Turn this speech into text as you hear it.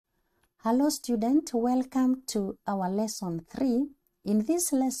Hello student, welcome to our lesson 3. In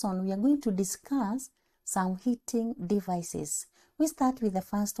this lesson, we are going to discuss some heating devices. We start with the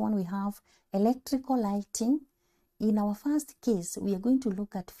first one. We have electrical lighting. In our first case, we are going to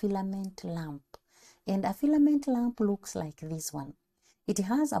look at filament lamp. And a filament lamp looks like this one. It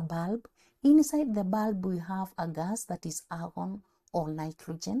has a bulb. Inside the bulb, we have a gas that is argon or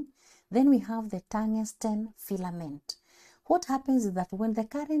nitrogen. Then we have the tungsten filament. What happens is that when the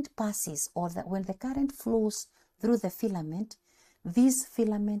current passes or when the current flows through the filament, this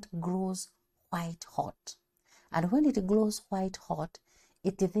filament glows white hot. And when it glows white hot,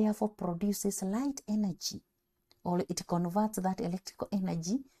 it therefore produces light energy, or it converts that electrical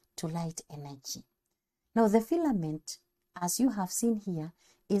energy to light energy. Now the filament, as you have seen here,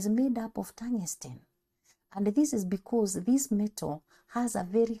 is made up of tungsten. And this is because this metal has a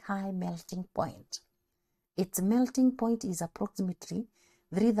very high melting point. Its melting point is approximately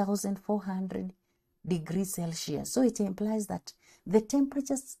 3,400 degrees Celsius. So it implies that the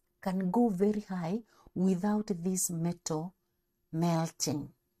temperatures can go very high without this metal melting.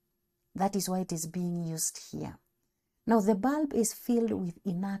 That is why it is being used here. Now the bulb is filled with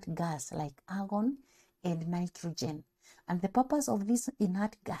inert gas like argon and nitrogen. And the purpose of these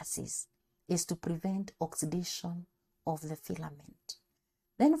inert gases is to prevent oxidation of the filament.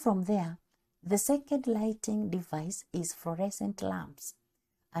 Then from there, the second lighting device is fluorescent lamps.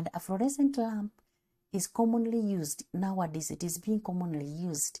 And a fluorescent lamp is commonly used nowadays. It is being commonly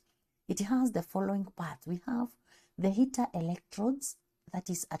used. It has the following parts. We have the heater electrodes, that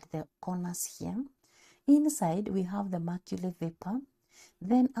is at the corners here. Inside, we have the mercury vapor.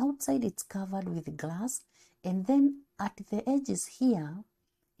 Then outside, it's covered with glass. And then at the edges here,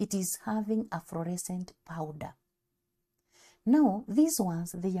 it is having a fluorescent powder. Now, these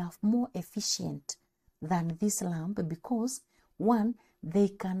ones, they are more efficient than this lamp because, one, they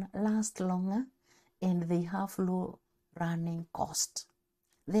can last longer and they have low running cost.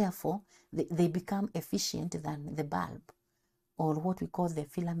 Therefore, they become efficient than the bulb, or what we call the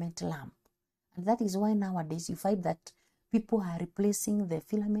filament lamp. And that is why nowadays you find that people are replacing the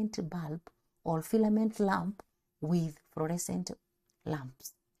filament bulb or filament lamp with fluorescent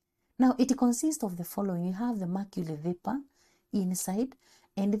lamps. Now, it consists of the following. You have the mercury vapor inside,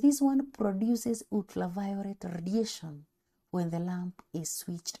 and this one produces ultraviolet radiation when the lamp is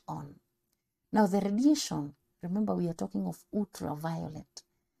switched on. Now the radiation, remember we are talking of ultraviolet.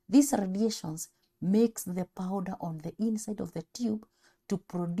 These radiations makes the powder on the inside of the tube to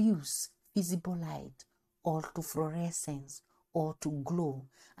produce visible light or to fluorescence or to glow.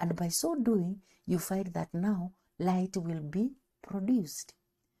 And by so doing, you find that now light will be produced.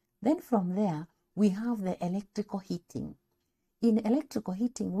 Then from there, we have the electrical heating. In electrical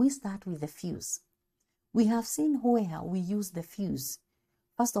heating, we start with the fuse. We have seen where we use the fuse.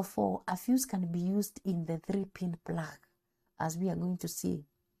 First of all, a fuse can be used in the 3-pin plug, as we are going to see.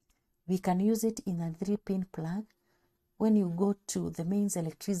 We can use it in a 3-pin plug. When you go to the mains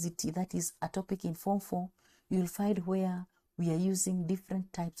electricity, that is a topic in Form 4, you'll find where we are using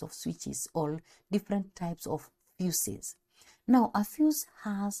different types of switches or different types of fuses. Now, a fuse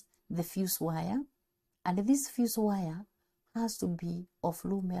has the fuse wire, and this fuse wire has to be of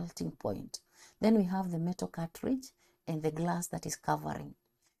low melting point. Then we have the metal cartridge and the glass that is covering.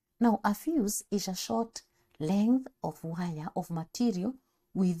 Now a fuse is a short length of wire of material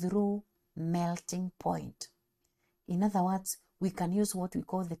with low melting point. In other words, we can use what we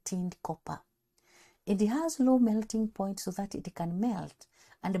call the tinned copper. It has low melting point so that it can melt,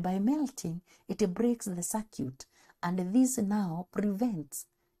 and by melting it breaks the circuit, and this now prevents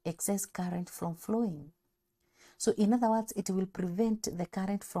excess current from flowing. So in other words, it will prevent the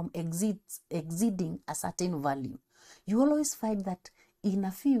current from exceeding a certain value. You always find that in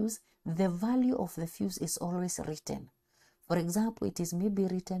a fuse, the value of the fuse is always written. For example, it is maybe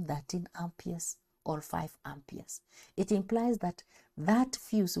written 13 amperes or 5 amperes. It implies that that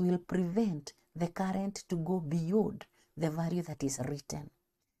fuse will prevent the current to go beyond the value that is written.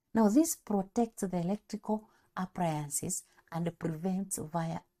 Now this protects the electrical appliances and prevents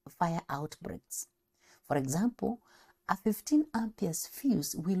fire outbreaks. For example, a 15 amperes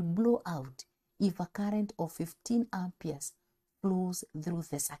fuse will blow out if a current of 15 amperes flows through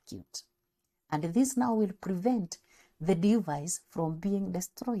the circuit. And this now will prevent the device from being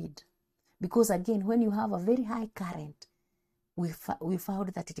destroyed. Because again, when you have a very high current, we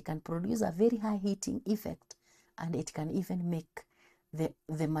found that it can produce a very high heating effect, and it can even make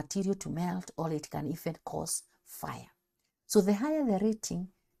the material to melt, or it can even cause fire. So the higher the rating,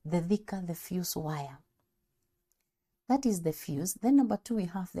 the thicker the fuse wire. That is the fuse. Then number 2, we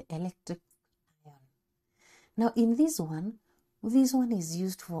have the electric iron. Now in this one, This one is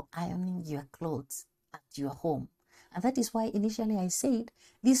used for ironing your clothes at your home. And that is why initially I said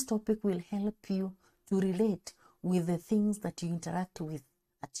this topic will help you to relate with the things that you interact with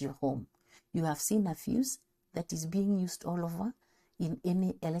at your home. You have seen a fuse that is being used all over in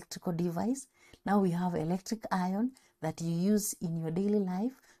any electrical device. Now we have electric iron that you use in your daily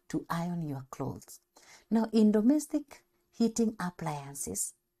life to iron your clothes. Now in domestic heating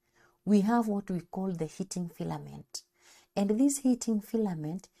appliances, we have what we call the heating filament. And this heating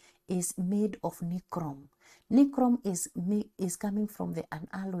filament is made of nichrome. Nichrome is coming from an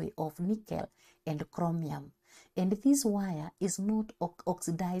alloy of nickel and chromium. And this wire is not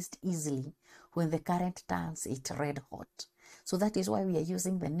oxidized easily when the current turns it red hot. So that is why we are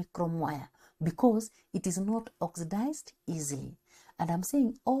using the nichrome wire, because it is not oxidized easily. And I'm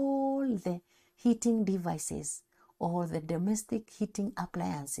saying all the heating devices or the domestic heating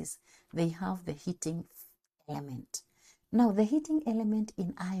appliances, they have the heating element. Now the heating element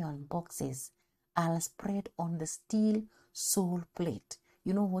in iron boxes are spread on the steel sole plate.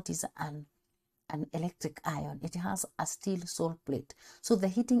 You know what is an electric iron? It has a steel sole plate. So the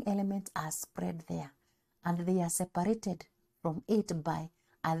heating elements are spread there, and they are separated from it by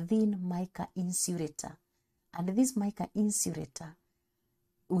a thin mica insulator. And this mica insulator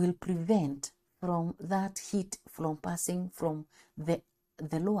will prevent from that heat from passing from the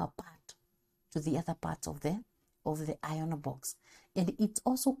lower part to the other part of the iron box. And it's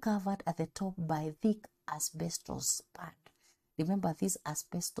also covered at the top by thick asbestos pad. Remember, these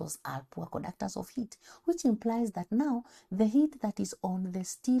asbestos are poor conductors of heat, which implies that now the heat that is on the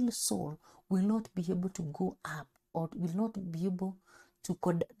steel sole will not be able to go up, or will not be able to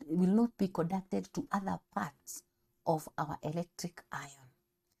be conducted to other parts of our electric iron.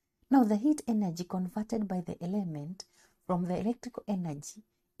 Now the heat energy converted by the element from the electrical energy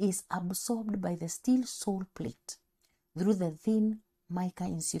is absorbed by the steel sole plate through the thin mica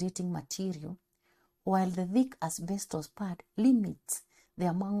insulating material, while the thick asbestos pad limits the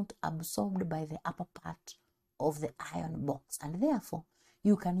amount absorbed by the upper part of the iron box, and therefore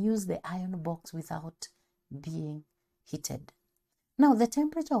you can use the iron box without being heated. Now the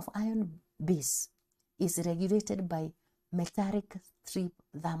temperature of iron base is regulated by metallic strip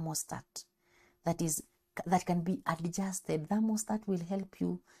thermostat that can be adjusted. Thermostat will help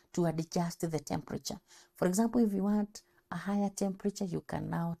you to adjust the temperature. For example, if you want a higher temperature, you can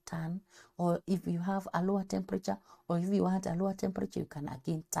now turn, or if you have a lower temperature, or if you want a lower temperature, you can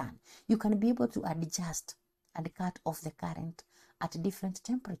again turn. You can be able to adjust and cut off the current at different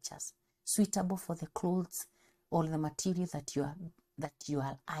temperatures, suitable for the clothes or the material that you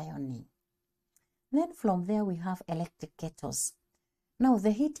are ironing. Then from there we have electric kettles. Now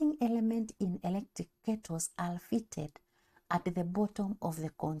the heating element in electric kettles are fitted at the bottom of the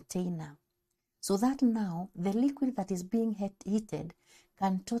container, so that now the liquid that is being heated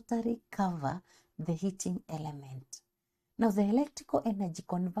can totally cover the heating element. Now the electrical energy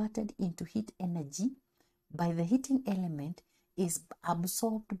converted into heat energy by the heating element is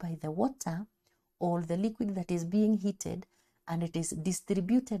absorbed by the water or the liquid that is being heated, and it is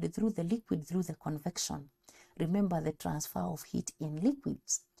distributed through the liquid through the convection. Remember the transfer of heat in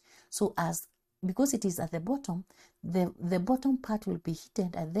liquids. So because it is at the bottom, the bottom part will be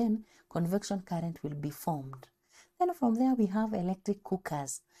heated, and then convection current will be formed. Then from there we have electric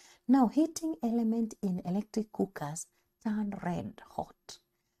cookers. Now heating element in electric cookers turn red hot,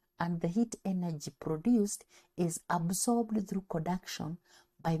 and the heat energy produced is absorbed through conduction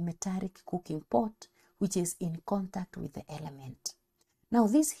by metallic cooking pot, which is in contact with the element. Now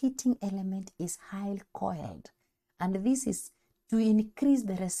this heating element is highly coiled, and this is to increase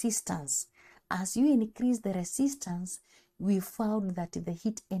the resistance. As you increase the resistance, we found that the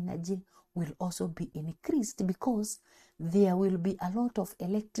heat energy will also be increased, because there will be a lot of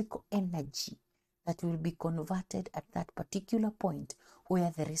electrical energy that will be converted at that particular point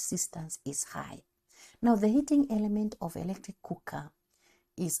where the resistance is high. Now the heating element of electric cooker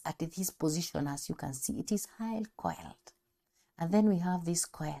is at this position. As you can see, it is highly coiled, and then we have this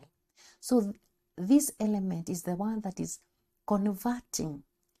coil. So this element is the one that is converting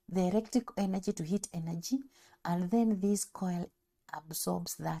the electrical energy to heat energy, and then this coil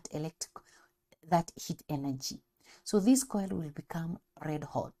absorbs that heat energy. So this coil will become red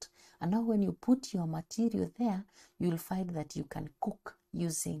hot, and now when you put your material there, you will find that you can cook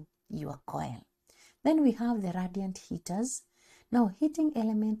using your coil. Then we have the radiant heaters. Now heating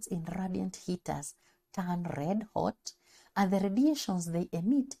elements in radiant heaters turn red hot, and the radiations they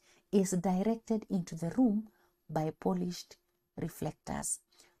emit is directed into the room by polished reflectors.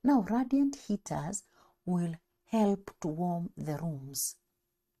 Now radiant heaters will help to warm the rooms.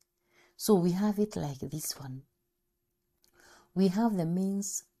 So we have it like this one. We have the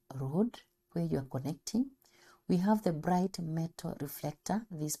mains rod where you are connecting. We have the bright metal reflector,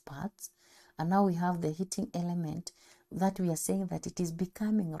 these parts. And now we have the heating element that we are saying that it is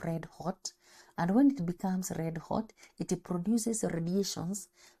becoming red hot. And when it becomes red hot, it produces radiations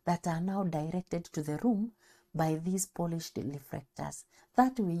that are now directed to the room by these polished reflectors.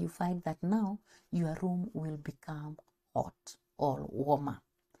 That way you find that now your room will become hot or warmer.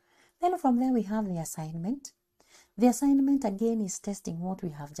 Then from there we have the assignment. The assignment again is testing what we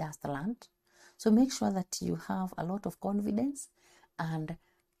have just learned. So make sure that you have a lot of confidence and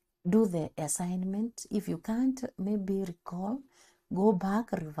do the assignment. If you can't maybe recall, go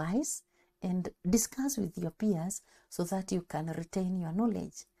back, revise, and discuss with your peers so that you can retain your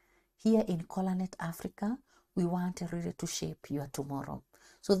knowledge. Here in Colanet Africa, we want really to shape your tomorrow.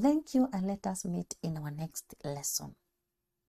 So thank you, and let us meet in our next lesson.